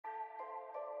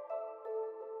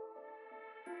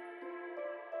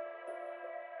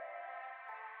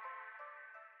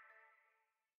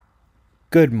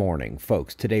Good morning,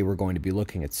 folks. Today we're going to be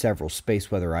looking at several space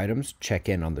weather items, check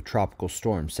in on the tropical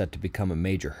storm set to become a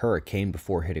major hurricane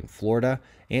before hitting Florida,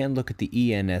 and look at the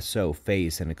ENSO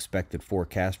phase and expected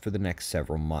forecast for the next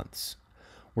several months.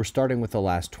 We're starting with the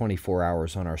last 24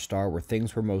 hours on our star where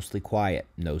things were mostly quiet.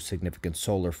 No significant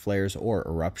solar flares or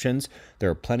eruptions. There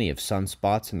are plenty of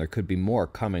sunspots and there could be more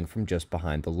coming from just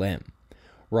behind the limb.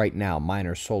 Right now,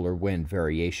 minor solar wind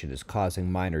variation is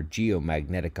causing minor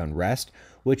geomagnetic unrest,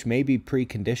 which may be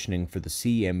preconditioning for the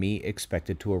CME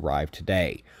expected to arrive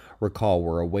today. Recall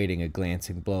we're awaiting a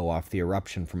glancing blow off the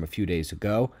eruption from a few days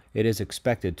ago. It is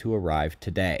expected to arrive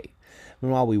today.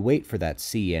 And while we wait for that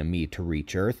CME to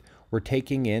reach Earth, we're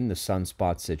taking in the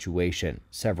sunspot situation.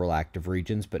 Several active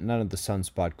regions, but none of the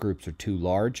sunspot groups are too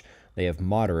large. They have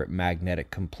moderate magnetic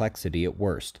complexity at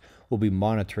worst. We'll be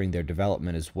monitoring their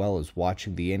development as well as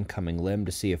watching the incoming limb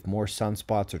to see if more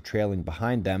sunspots are trailing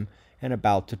behind them and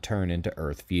about to turn into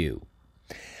Earth view.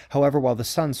 However, while the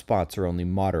sunspots are only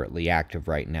moderately active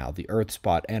right now, the Earth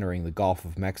spot entering the Gulf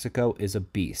of Mexico is a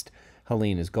beast.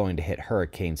 Helene is going to hit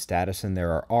hurricane status, and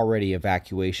there are already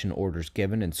evacuation orders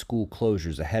given and school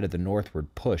closures ahead of the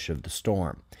northward push of the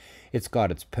storm. It's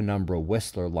got its penumbra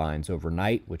Whistler lines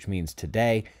overnight, which means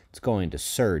today it's going to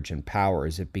surge in power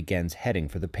as it begins heading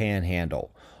for the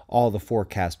Panhandle. All the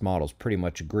forecast models pretty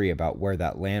much agree about where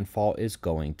that landfall is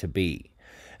going to be.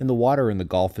 And the water in the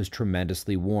Gulf is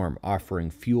tremendously warm,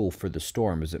 offering fuel for the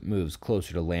storm as it moves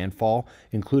closer to landfall,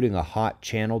 including a hot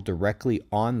channel directly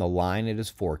on the line it is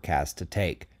forecast to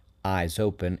take. Eyes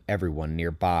open, everyone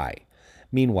nearby.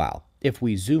 Meanwhile, if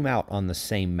we zoom out on the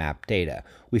same map data,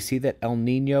 we see that El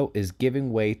Niño is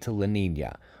giving way to La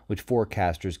Niña, which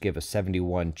forecasters give a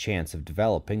 71% chance of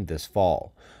developing this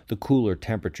fall. The cooler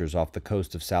temperatures off the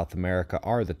coast of South America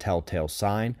are the telltale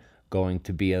sign. Going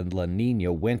to be a La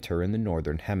Niña winter in the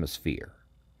northern hemisphere.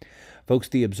 Folks,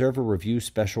 the Observer Review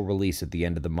special release at the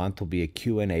end of the month will be a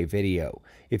Q&A video.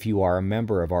 If you are a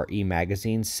member of our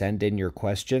e-magazine, send in your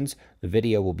questions. The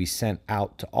video will be sent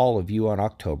out to all of you on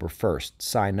October 1st.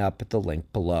 Sign up at the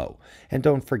link below. And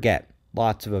don't forget,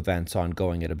 lots of events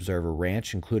ongoing at Observer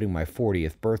Ranch, including my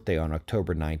 40th birthday on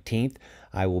October 19th.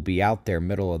 I will be out there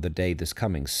middle of the day this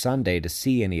coming Sunday to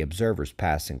see any observers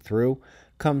passing through.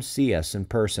 Come see us in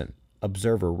person.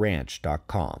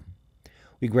 observerranch.com.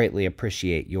 We greatly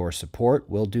appreciate your support.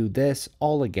 We'll do this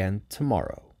all again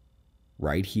tomorrow,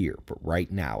 right here, but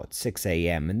right now at 6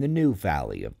 a.m. in the new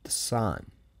Valley of the Sun.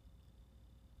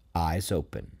 Eyes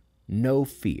open, no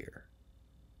fear.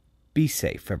 Be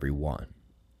safe, everyone.